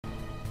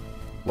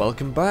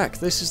Welcome back.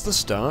 This is the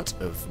start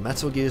of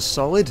Metal Gear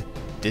Solid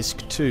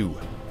Disc 2.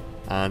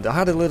 And I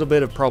had a little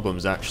bit of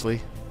problems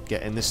actually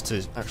getting this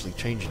to actually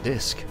change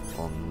disc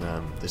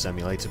on this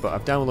emulator, but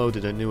I've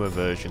downloaded a newer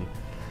version,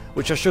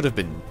 which I should have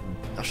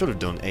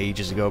done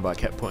ages ago, but I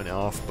kept putting it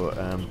off. But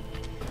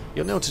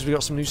you'll notice we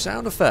got some new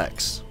sound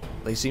effects.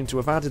 They seem to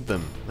have added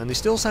them, and they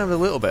still sound a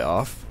little bit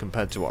off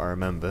compared to what I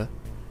remember,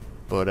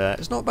 but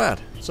it's not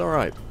bad. It's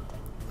alright.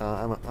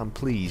 I'm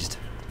pleased.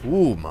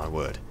 Ooh, my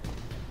word.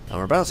 Now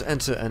we're about to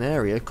enter an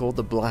area called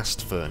the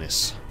Blast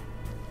Furnace.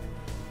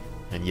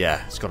 And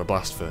yeah, it's got a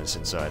blast furnace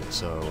inside it,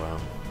 so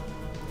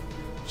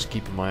just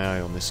keeping my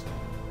eye on this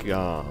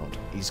guard.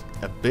 He's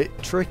a bit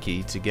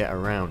tricky to get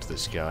around,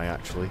 this guy,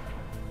 actually.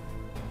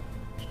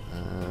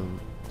 I'm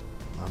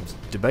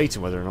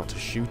debating whether or not to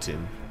shoot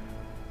him,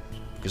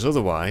 because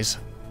otherwise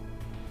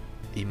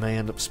he may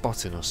end up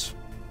spotting us.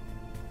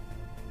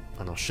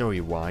 And I'll show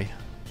you why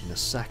in a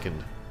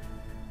second.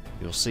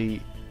 You'll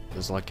see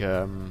there's like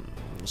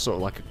sort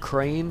of like a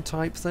crane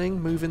type thing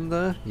moving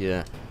there.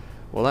 Yeah.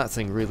 Well, that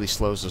thing really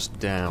slows us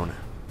down.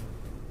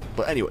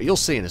 But anyway, you'll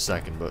see in a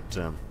second. But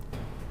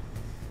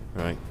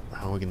right,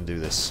 how are we going to do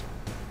this?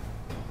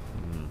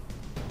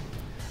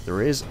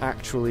 There is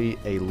actually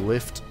a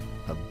lift,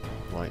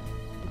 like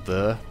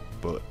there,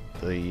 but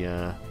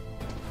the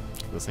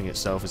thing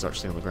itself is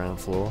actually on the ground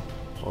floor.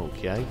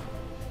 Okay.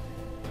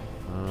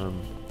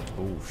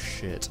 Oh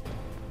shit.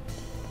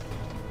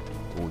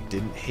 Oh, he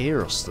didn't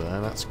hear us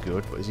there, that's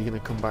good, but is he going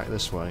to come back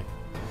this way?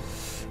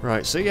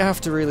 Right, so you have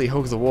to really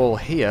hug the wall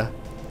here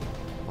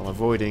while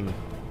avoiding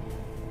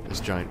this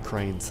giant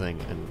crane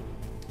thing, and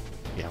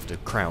you have to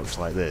crouch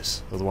like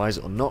this, otherwise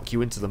it'll knock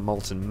you into the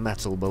molten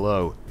metal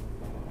below,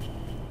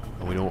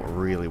 and we don't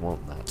really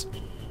want that.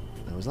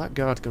 Now, is that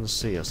guard going to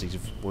see us?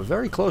 We're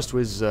very close to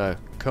his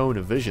cone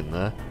of vision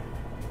there.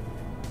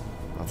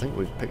 I think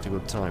we've picked a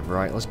good time.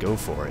 Right, let's go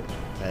for it.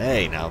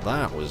 Hey, now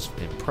that was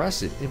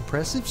impressive.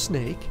 Impressive,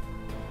 Snake.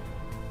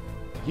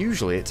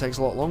 Usually it takes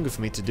a lot longer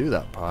for me to do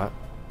that part.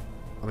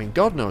 I mean,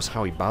 God knows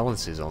how he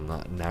balances on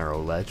that narrow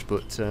ledge,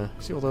 but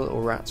see all the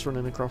little rats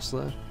running across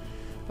there?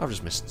 I've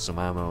just missed some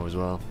ammo as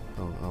well.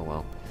 Oh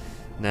well.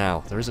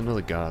 Now, there is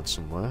another guard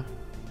somewhere.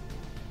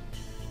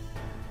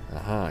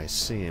 Aha, I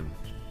see him.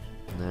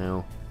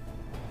 Now,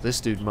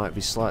 this dude might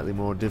be slightly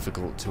more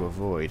difficult to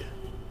avoid.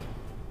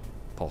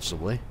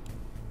 Possibly.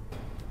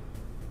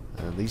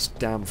 And these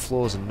damn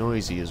floors are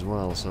noisy as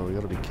well, so we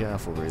got to be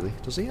careful, really.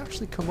 Does he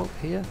actually come up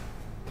here?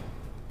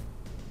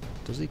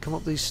 Does he come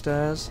up these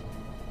stairs?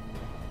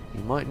 He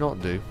might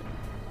not do.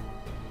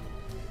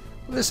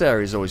 Well, this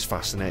area's always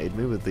fascinated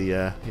me with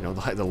the, you know,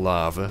 like the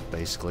lava,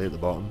 basically, at the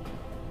bottom.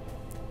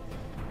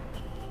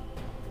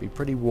 Be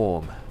pretty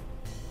warm.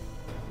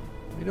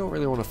 You don't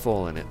really want to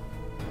fall in it.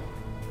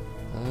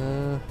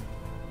 I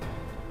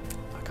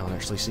can't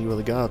actually see where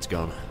the guard's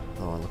gone.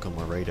 Oh, I'll look on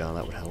my radar,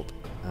 that would help.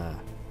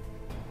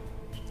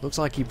 Looks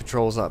like he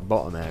patrols that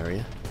bottom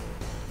area.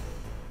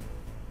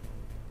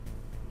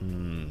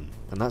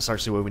 And that's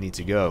actually where we need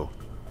to go.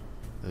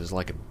 There's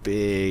like a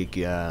big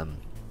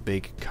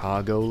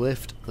cargo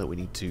lift that we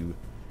need to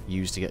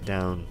use to get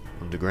down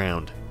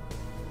underground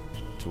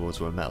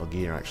towards where Metal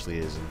Gear actually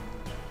is.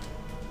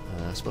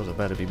 And, I suppose I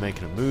better be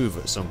making a move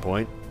at some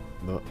point,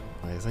 but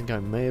I think I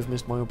may have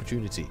missed my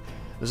opportunity.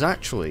 There's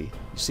actually, you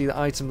see the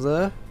item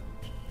there?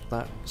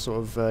 That sort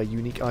of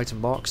unique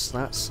item box?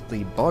 That's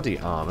the body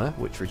armor,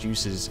 which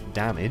reduces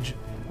damage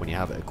when you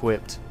have it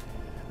equipped.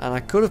 And I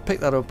could have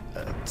picked that up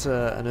at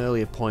an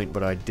earlier point,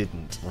 but I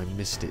didn't. I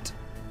missed it.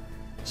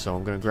 So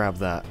I'm going to grab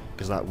that,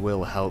 because that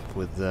will help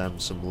with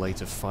some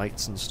later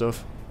fights and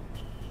stuff.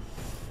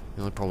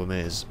 The only problem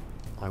is,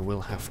 I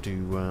will have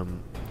to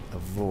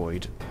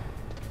avoid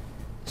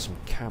some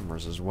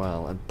cameras as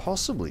well, and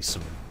possibly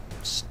some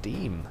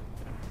steam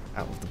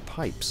out of the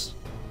pipes.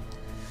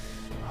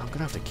 I'm going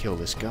to have to kill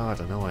this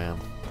guard, I know I am.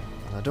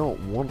 And I don't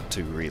want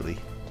to, really.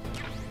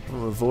 I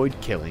want to avoid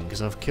killing,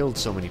 because I've killed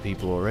so many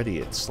people already,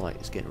 it's like,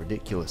 it's getting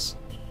ridiculous.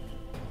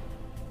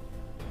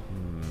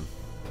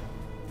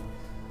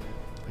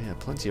 But yeah,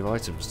 plenty of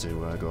items to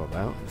go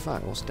about. In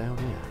fact, what's down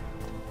here?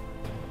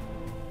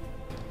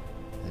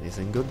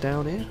 Anything good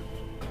down here?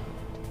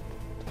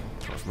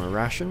 Apart from a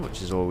ration,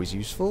 which is always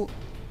useful.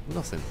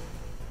 Nothing.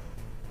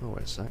 Oh,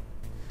 wait a sec.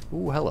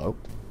 Ooh, hello.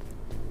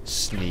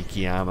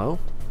 Sneaky ammo.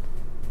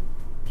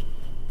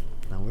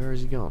 Now, where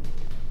has he gone?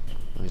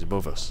 Oh, he's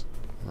above us.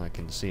 I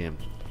can see him.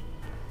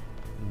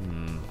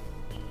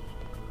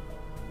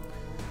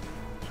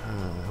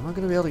 Am I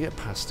going to be able to get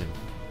past him?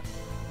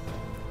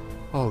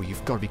 Oh,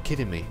 you've got to be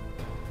kidding me.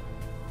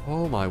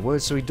 Oh my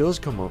word, so he does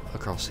come up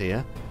across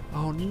here.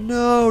 Oh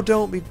no,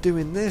 don't be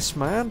doing this,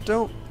 man.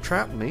 Don't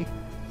trap me.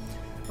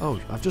 Oh,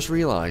 I've just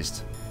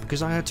realised.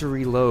 Because I had to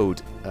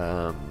reload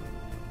a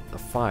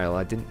file,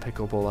 I didn't pick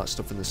up all that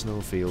stuff in the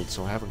snowfield,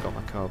 so I haven't got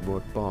my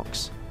cardboard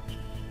box.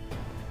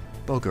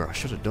 Bugger, I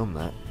should have done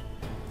that.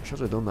 I should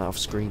have done that off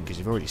screen, because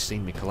you've already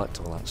seen me collect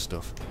all that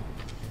stuff.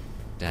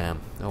 Damn.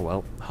 Oh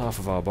well, half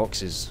of our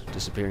box is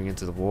disappearing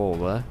into the wall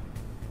there.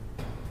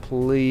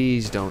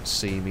 Please don't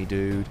see me,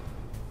 dude.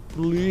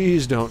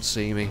 Please don't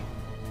see me.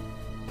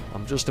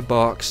 I'm just a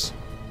box.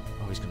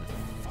 Oh, he's gonna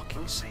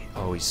fucking see.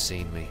 Oh, he's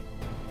seen me.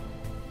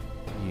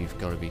 You've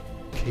got to be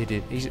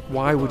kidding.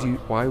 Why would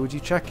you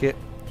check it?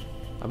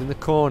 I'm in the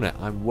corner.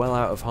 I'm well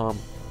out of harm.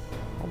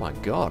 Oh my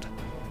god.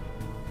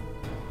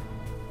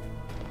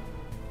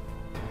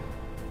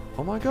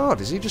 Oh my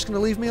god, is he just gonna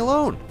leave me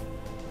alone?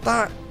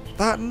 That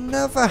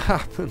never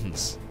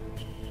happens.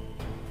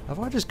 Have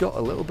I just got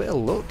a little bit of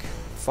luck,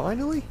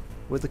 finally,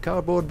 with the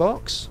cardboard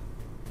box?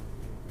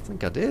 I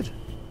think I did.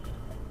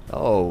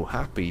 Oh,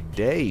 happy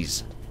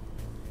days.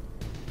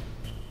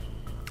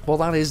 Well,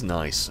 that is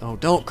nice. Oh,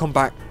 don't come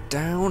back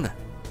down.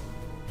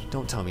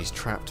 Don't tell me he's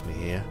trapped me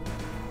here.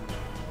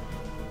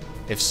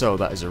 If so,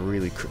 that is a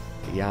really...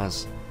 he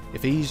has.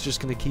 If he's just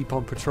going to keep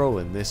on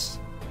patrolling this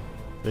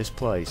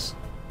place...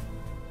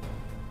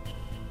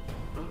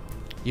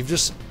 You've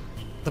just...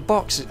 The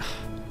box...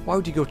 Why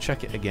would you go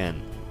check it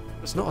again?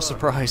 It's not a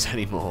surprise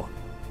anymore.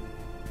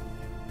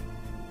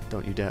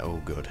 Don't you dare...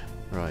 Oh, good.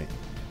 Right.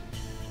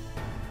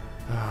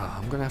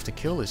 I'm going to have to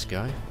kill this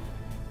guy.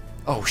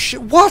 Oh,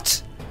 shit.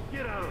 What?!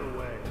 Get out of the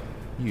way.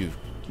 You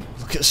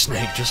look at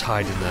Snake just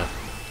hiding there.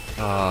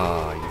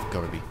 Ah, you've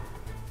got to be...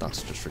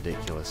 That's just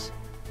ridiculous.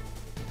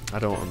 I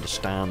don't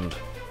understand.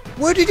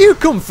 Where did you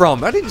come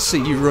from? I didn't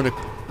see you run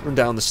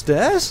down the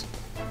stairs.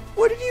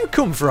 Where did you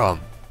come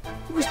from?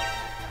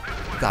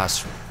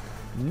 That's...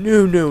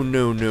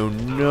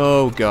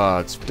 No,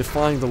 guards.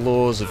 Defying the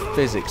laws of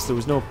physics. There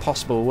was no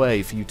possible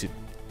way for you to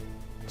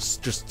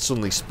just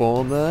suddenly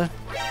spawn there.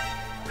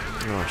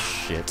 Oh,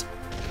 shit.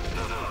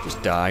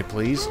 Just die,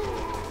 please.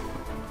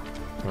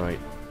 Right.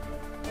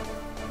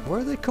 Where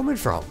are they coming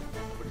from?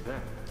 What's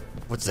that?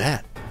 What's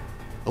that?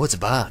 Oh, it's a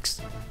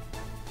box.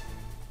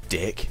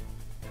 Dick.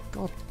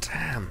 God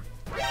damn.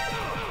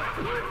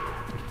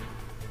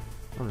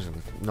 I'm just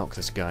gonna knock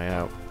this guy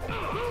out.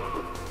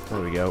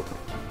 There we go.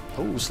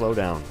 Oh, slow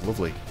down.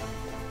 Lovely.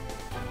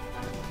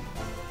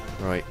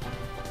 Right.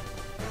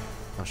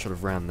 I should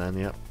have ran then,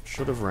 yep.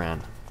 Should have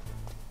ran.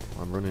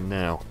 I'm running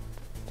now.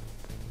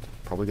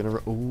 Probably gonna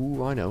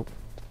ooh, I know.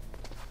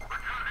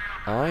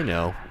 I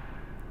know.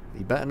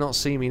 He better not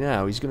see me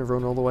now. He's gonna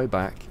run all the way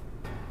back.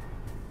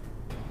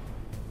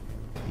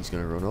 He's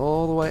gonna run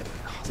all the way...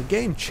 Oh, the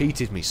game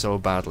cheated me so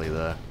badly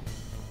there.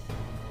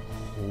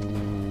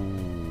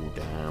 Oh,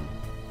 damn.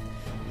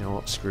 You know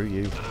what? Screw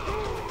you.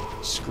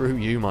 Screw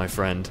you, my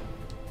friend.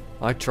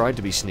 I tried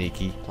to be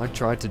sneaky. I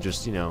tried to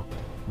just, you know,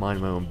 mind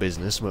my own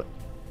business, but...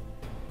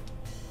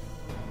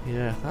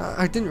 Yeah,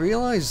 I didn't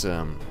realise,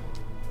 you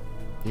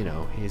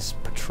know, his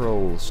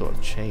patrol sort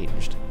of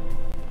changed.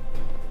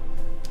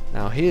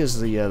 Now here's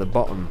the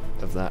bottom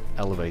of that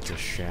elevator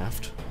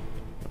shaft.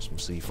 Got some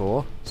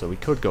C4, so we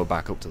could go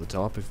back up to the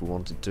top if we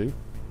wanted to.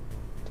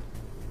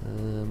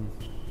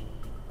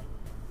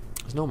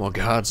 There's no more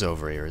guards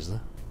over here, is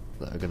there?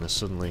 That are gonna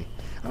suddenly...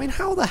 I mean,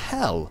 how the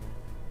hell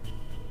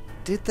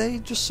did they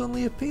just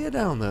suddenly appear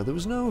down there? There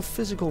was no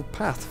physical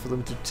path for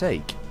them to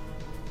take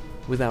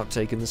without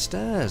taking the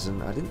stairs,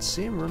 and I didn't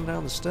see him run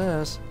down the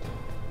stairs.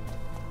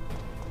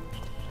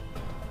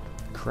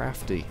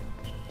 Crafty.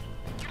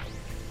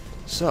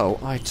 So,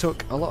 I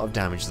took a lot of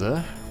damage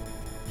there.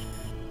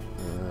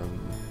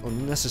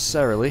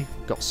 Unnecessarily.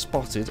 Got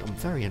spotted. I'm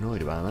very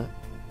annoyed about that.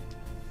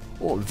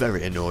 Oh, I'm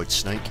very annoyed,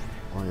 Snake.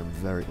 I am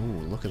very...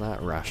 Ooh, look at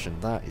that ration.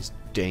 That is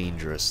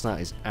dangerous.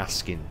 That is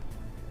asking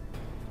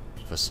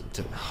for...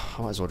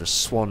 I might as well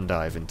just swan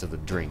dive into the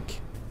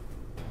drink.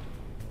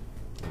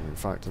 And in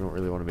fact, I don't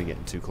really want to be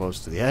getting too close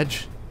to the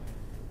edge,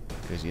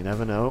 because you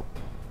never know.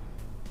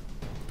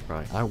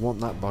 Right, I want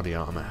that body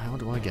armor. How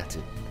do I get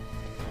it?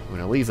 I'm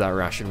going to leave that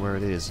ration where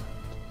it is.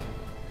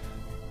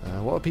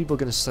 What are people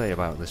going to say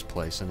about this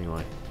place,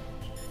 anyway?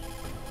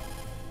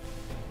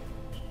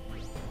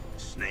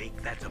 Snake,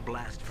 that's a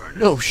blast furnace.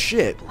 No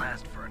shit!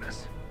 Blast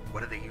furnace?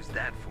 What do they use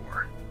that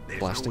for? There's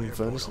Blasting no airport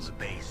furnaces? on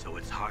the base, so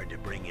it's hard to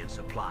bring in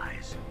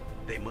supplies.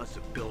 They must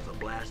have built a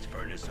blast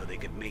furnace so they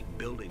could make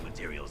building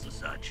materials and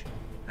such.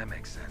 That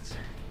makes sense.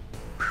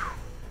 Whew.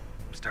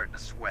 I'm starting to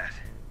sweat.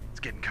 It's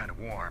getting kind of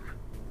warm.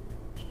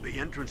 The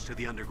entrance to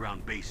the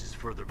underground base is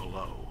further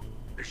below.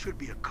 There should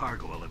be a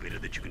cargo elevator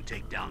that you can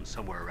take down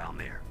somewhere around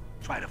there.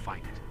 Try to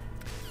find it.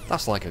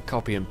 That's like a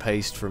copy and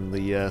paste from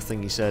the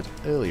thing he said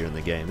earlier in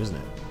the game, isn't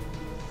it?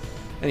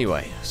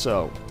 Anyway,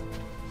 so...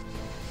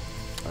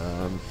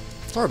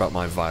 sorry about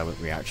my violent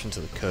reaction to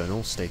the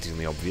Colonel stating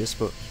the obvious,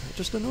 but it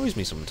just annoys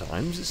me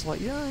sometimes. It's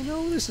like, yeah, I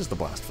know this is the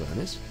blast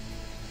furnace.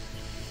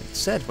 It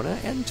said when I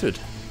entered.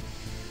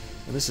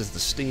 And this is the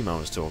steam I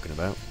was talking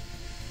about.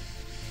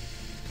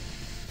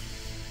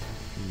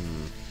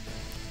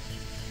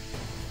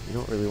 You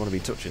don't really want to be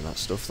touching that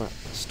stuff. That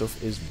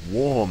stuff is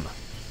warm.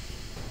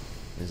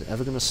 Is it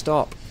ever going to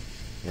stop?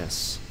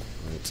 Yes.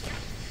 Right.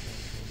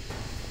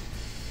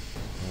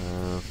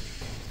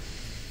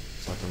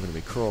 Looks like I'm going to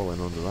be crawling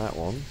under that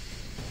one.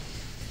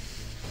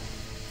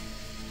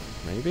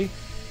 Maybe?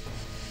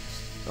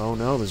 Oh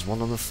no, there's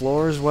one on the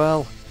floor as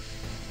well.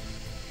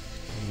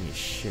 Holy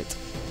shit.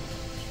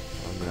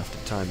 I'm going to have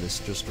to time this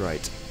just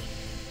right.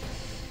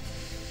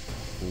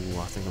 Ooh,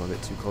 I think I'm a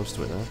bit too close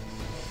to it there.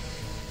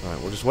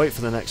 Alright, we'll just wait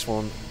for the next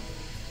one.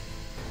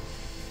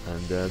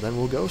 And then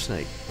we'll go,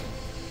 Snake.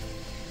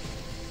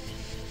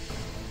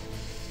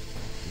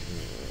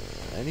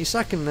 Any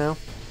second now.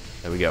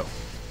 There we go.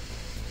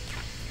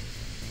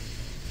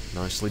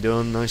 Nicely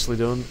done, nicely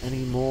done.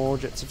 Any more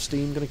jets of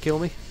steam gonna kill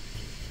me?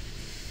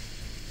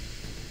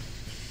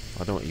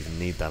 I don't even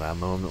need that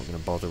ammo, I'm not gonna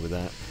bother with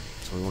that.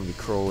 So we want to be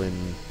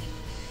crawling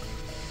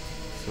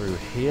through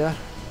here.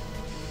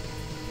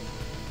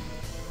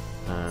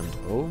 And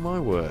oh my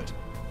word,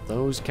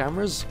 those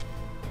cameras,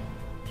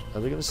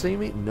 are they gonna see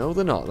me? No,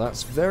 they're not.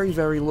 That's very,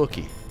 very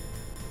lucky.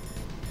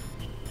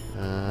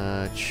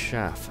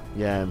 Chaff.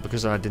 Yeah,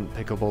 because I didn't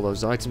pick up all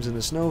those items in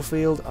the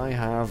snowfield, I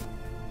have,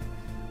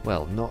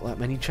 well, not that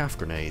many chaff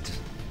grenades.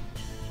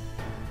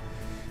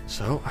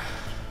 So,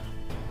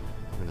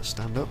 I'm going to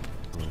stand up,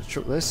 I'm going to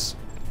chuck this,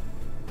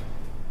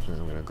 and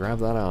I'm going to grab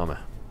that armor.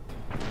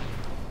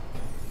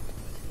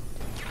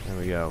 There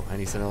we go.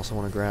 Anything else I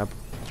want to grab?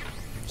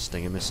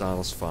 Stinger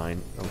missiles,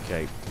 fine.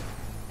 Okay.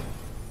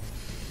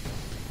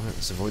 Right,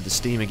 let's avoid the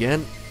steam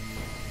again.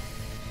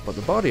 But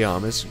the body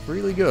armor's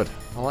really good.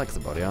 I like the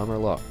body armor a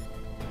lot.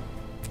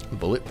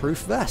 Bulletproof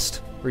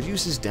vest.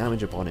 Reduces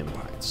damage upon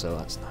impact, so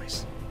that's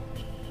nice.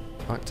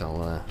 In fact,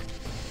 I'll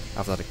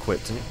have that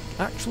equipped, and it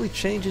actually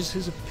changes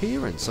his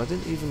appearance. I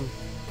don't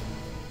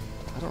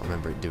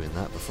remember it doing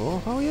that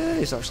before. Oh yeah,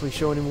 it's actually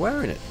showing him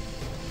wearing it.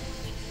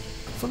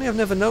 Funny, I've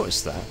never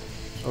noticed that.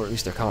 Or at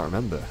least I can't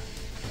remember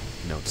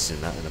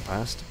noticing that in the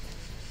past.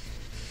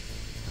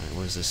 Alright,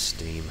 where's this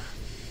steam?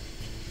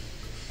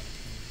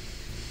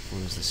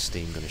 Where's this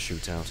steam going to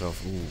shoot out of?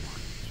 Ooh.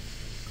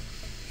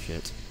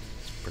 Shit.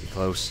 It's pretty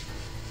close.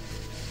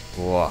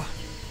 Whoa.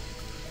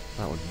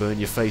 That would burn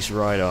your face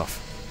right off.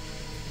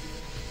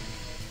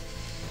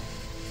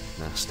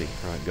 Nasty.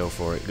 Right, go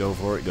for it, go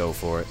for it, go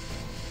for it.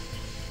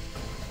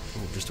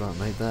 Oh, just about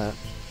made that.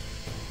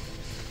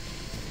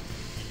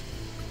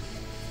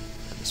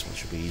 And this one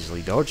should be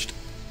easily dodged.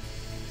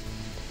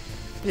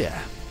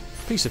 Yeah.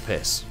 Piece of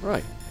piss.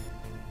 Right.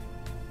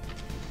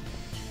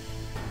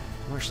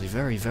 I'm actually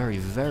very, very,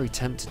 very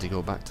tempted to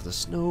go back to the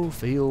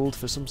snowfield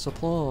for some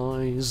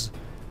supplies.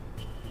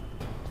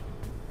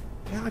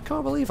 Yeah, I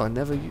can't believe I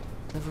never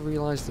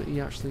realised that he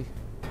actually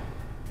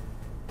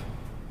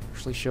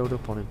showed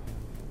up on him.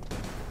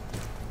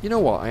 You know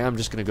what? I am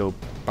just going to go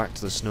back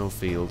to the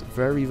snowfield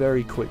very,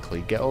 very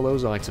quickly, get all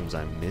those items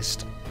I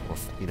missed,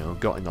 or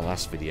got in the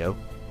last video,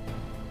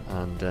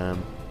 and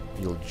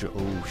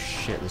oh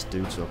shit, this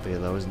dude's up here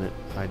though, isn't it?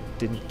 I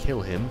didn't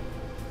kill him.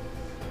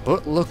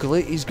 But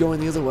luckily, he's going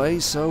the other way,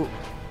 so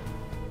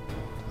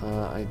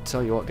I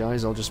tell you what,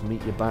 guys, I'll just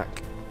meet you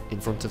back in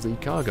front of the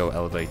cargo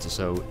elevator,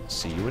 so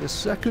see you in a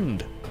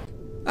second.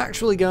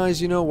 Actually,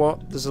 guys, you know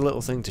what? There's a little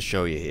thing to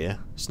show you here.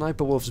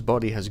 Sniper Wolf's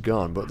body has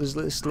gone, but there's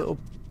this little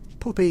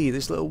puppy,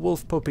 this little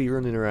wolf puppy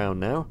running around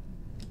now.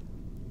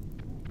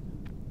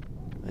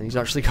 And he's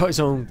actually got his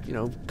own,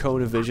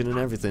 cone of vision and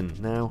everything.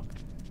 Now,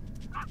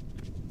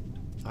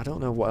 I don't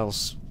know what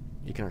else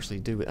you can actually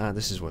do with...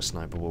 this is where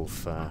Sniper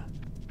Wolf...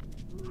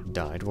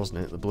 died, wasn't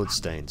it? The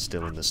bloodstain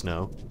still in the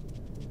snow.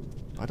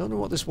 I don't know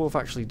what this wolf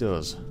actually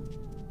does.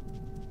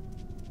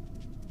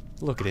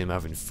 Look at him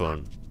having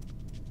fun.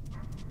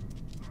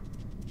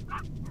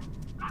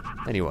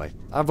 Anyway,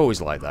 I've always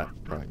liked that.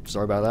 Right,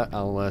 sorry about that.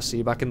 I'll see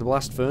you back in the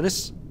blast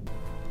furnace.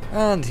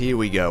 And here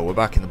we go, we're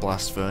back in the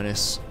blast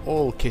furnace,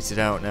 all kitted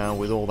out now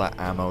with all that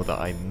ammo that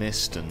I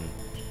missed, and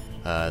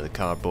the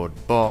cardboard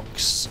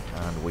box,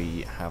 and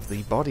we have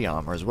the body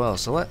armor as well.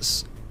 So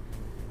let's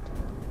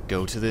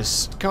go to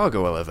this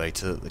cargo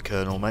elevator that the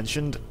Colonel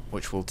mentioned,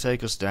 which will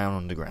take us down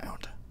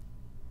underground.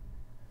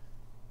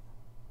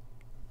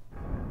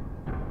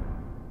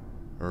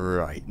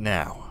 Right,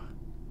 now,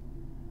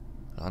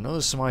 I know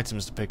there's some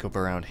items to pick up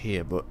around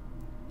here, but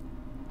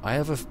I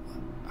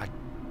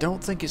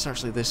don't think it's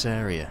actually this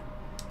area.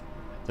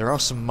 There are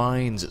some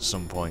mines at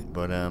some point,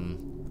 but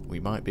we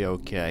might be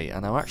okay.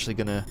 And I'm actually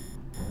gonna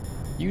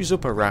use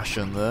up a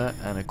ration there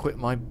and equip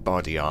my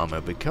body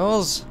armor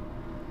because,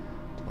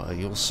 well,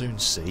 you'll soon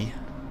see.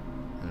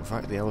 And in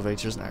fact, the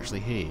elevator isn't actually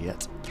here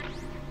yet.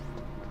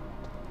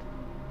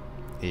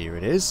 Here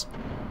it is.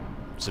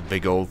 It's a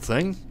big old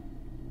thing.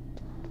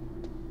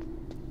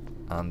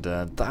 And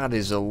that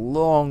is a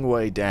long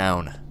way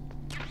down.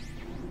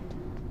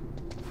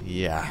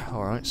 Yeah,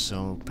 alright,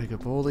 so pick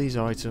up all these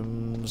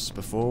items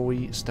before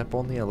we step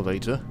on the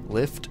elevator.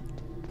 Lift.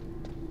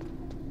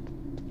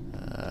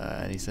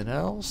 Anything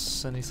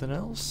else? Anything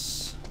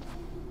else?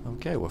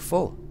 Okay, we're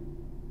full.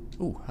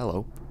 Ooh,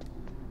 hello.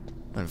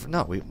 And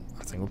no,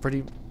 I think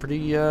we're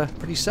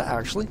pretty set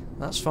actually.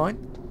 That's fine.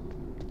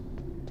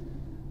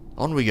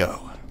 On we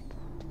go.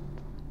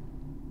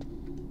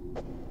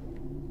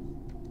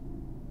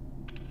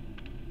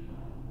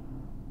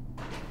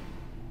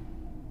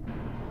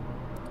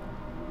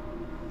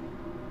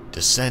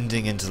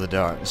 Descending into the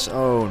darkness.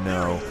 Oh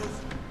no.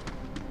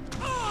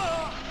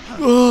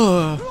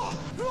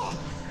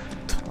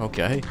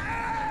 Okay.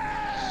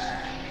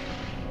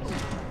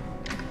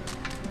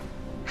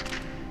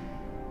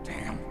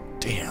 Damn.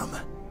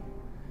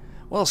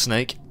 Well,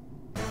 Snake,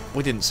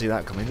 we didn't see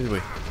that coming, did we?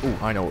 Ooh,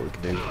 I know what we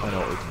can do. I know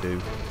what we can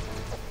do.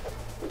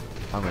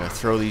 I'm going to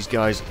throw these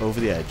guys over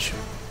the edge.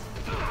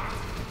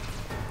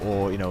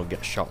 Or, you know,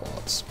 get shot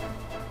lots.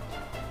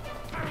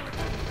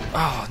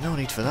 Oh, no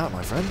need for that,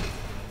 my friend.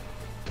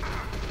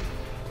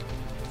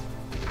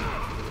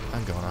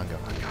 I'm going, I'm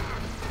going,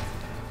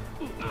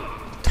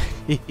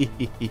 I'm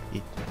going.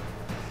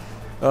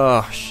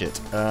 Oh,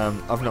 shit.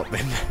 I've not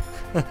been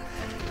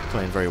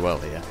playing very well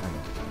here. Hang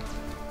on.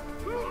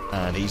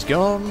 And he's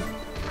gone.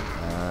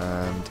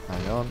 And,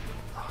 hang on.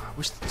 Oh, I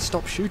wish they'd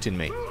stop shooting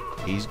me.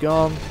 He's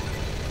gone.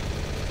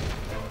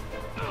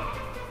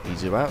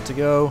 He's about to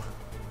go.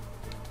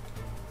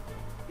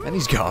 And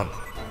he's gone.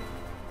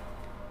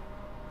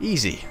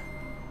 Easy.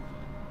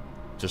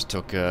 Just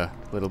took a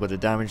little bit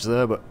of damage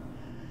there, but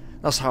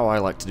that's how I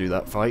like to do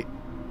that fight.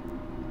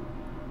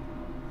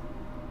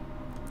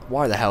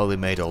 Why the hell they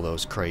made all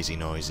those crazy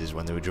noises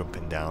when they were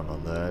jumping down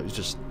on there? It was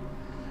just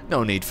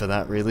no need for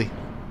that, really.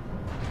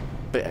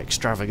 Bit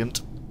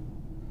extravagant.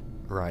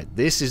 Right,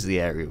 this is the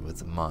area with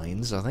the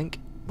mines, I think.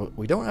 But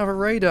we don't have a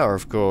radar,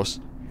 of course.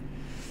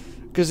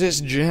 Because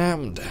it's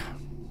jammed.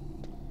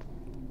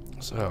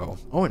 So,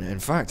 oh, and in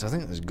fact, I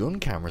think there's gun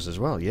cameras as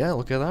well. Yeah,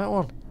 look at that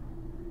one.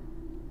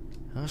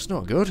 That's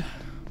not good.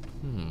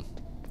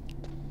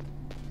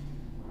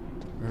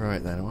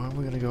 Right then, how are we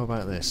going to go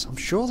about this? I'm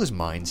sure there's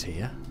mines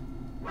here.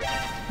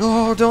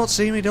 Oh, don't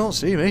see me, don't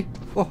see me.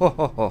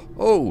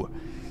 Oh,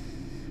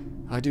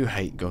 I do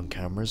hate gun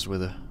cameras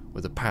with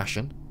a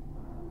passion.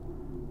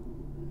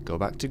 Go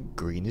back to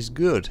green is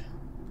good.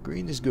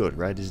 Green is good,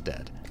 red is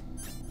dead.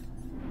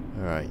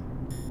 Alright.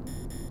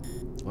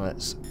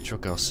 Let's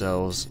chuck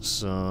ourselves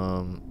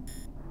some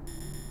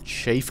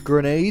chaff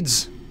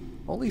grenades.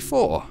 Only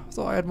 4. I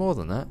thought I had more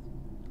than that.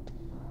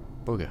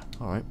 Bugger.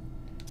 Alright.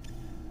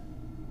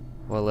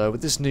 Well,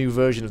 with this new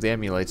version of the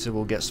emulator,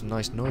 we'll get some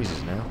nice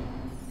noises now.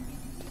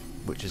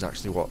 Which is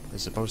actually what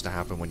is supposed to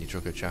happen when you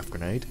chuck a chaff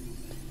grenade.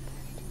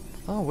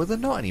 Oh, were there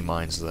not any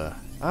mines there?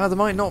 Ah, there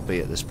might not be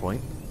at this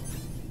point.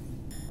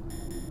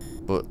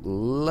 But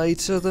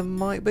later there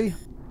might be.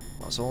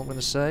 That's all I'm going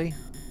to say.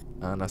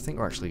 And I think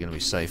we're actually going to be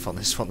safe on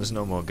this one. There's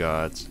no more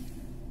guards.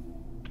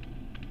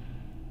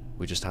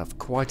 We just have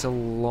quite a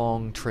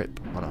long trip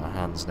on our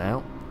hands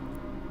now.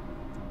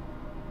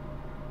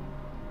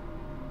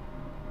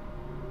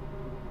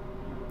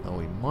 Oh,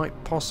 we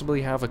might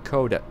possibly have a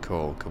codec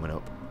call coming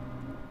up.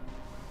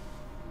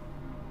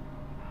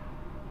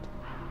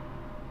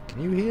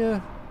 Can you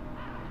hear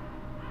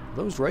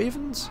those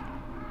ravens?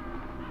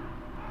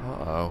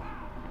 Uh-oh.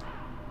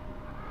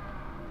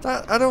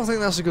 I don't think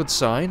that's a good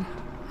sign.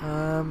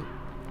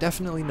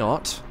 Definitely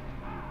not.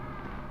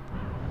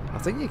 I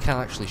think you can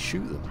actually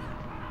shoot them.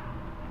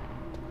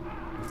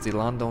 If they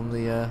land on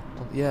the,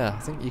 yeah, I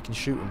think you can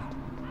shoot them.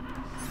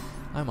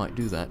 I might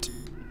do that.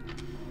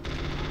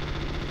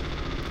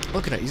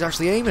 Look at it, he's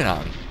actually aiming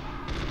at him.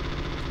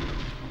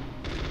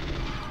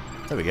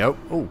 There we go.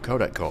 Oh,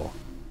 codec call.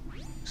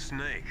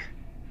 Snake,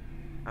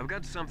 I've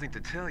got something to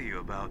tell you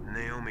about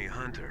Naomi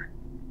Hunter.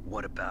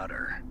 What about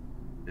her?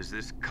 Is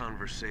this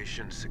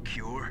conversation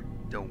secure?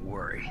 Don't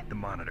worry, the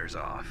monitor's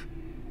off.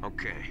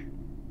 Okay.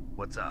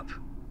 What's up?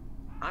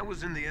 I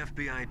was in the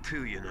FBI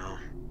too, you know.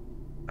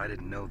 I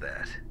didn't know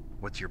that.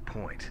 What's your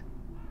point?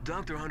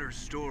 Dr. Hunter's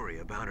story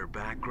about her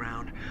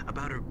background,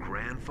 about her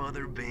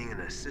grandfather being an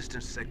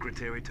assistant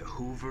secretary to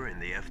Hoover in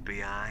the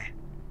FBI.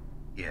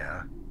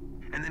 Yeah?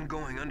 And then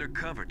going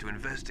undercover to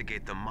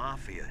investigate the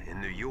Mafia in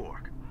New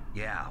York.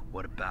 Yeah,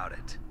 what about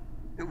it?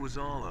 It was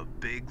all a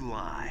big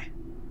lie.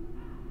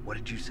 What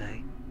did you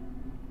say?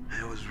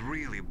 It was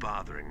really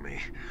bothering me.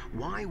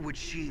 Why would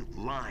she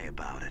lie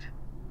about it?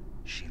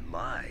 She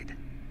lied?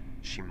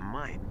 She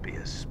might be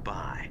a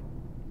spy.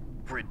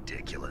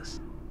 Ridiculous.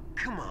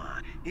 Come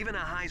on, even a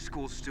high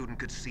school student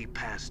could see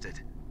past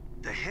it.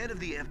 The head of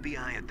the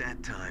FBI at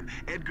that time,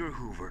 Edgar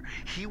Hoover,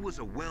 he was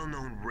a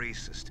well-known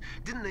racist.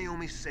 Didn't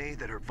Naomi say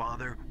that her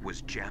father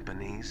was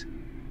Japanese?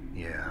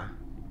 Yeah.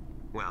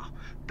 Well,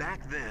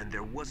 back then,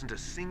 there wasn't a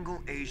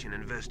single Asian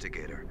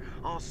investigator.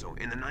 Also,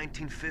 in the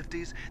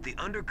 1950s, the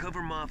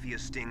undercover Mafia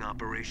sting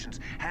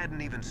operations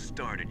hadn't even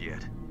started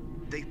yet.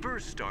 They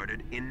first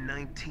started in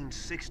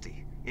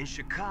 1960, in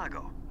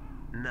Chicago,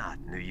 not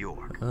New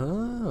York.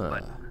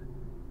 Ah.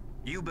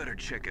 You better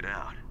check it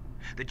out.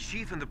 The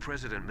chief and the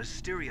president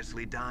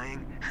mysteriously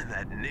dying, and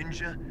that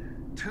ninja?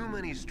 Too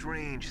many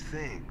strange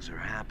things are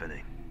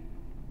happening.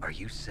 Are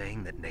you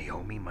saying that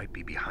Naomi might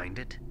be behind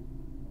it?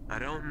 I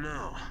don't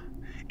know.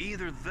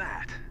 Either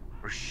that,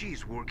 or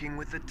she's working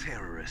with the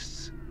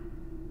terrorists.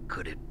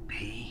 Could it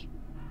be?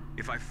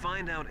 If I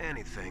find out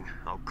anything,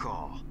 I'll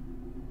call.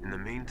 In the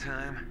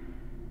meantime,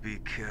 be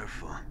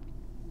careful.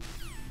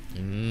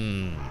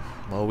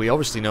 Well, we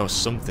obviously know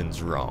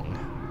something's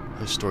wrong.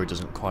 Her story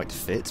doesn't quite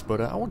fit,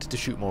 but I wanted to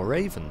shoot more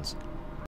ravens.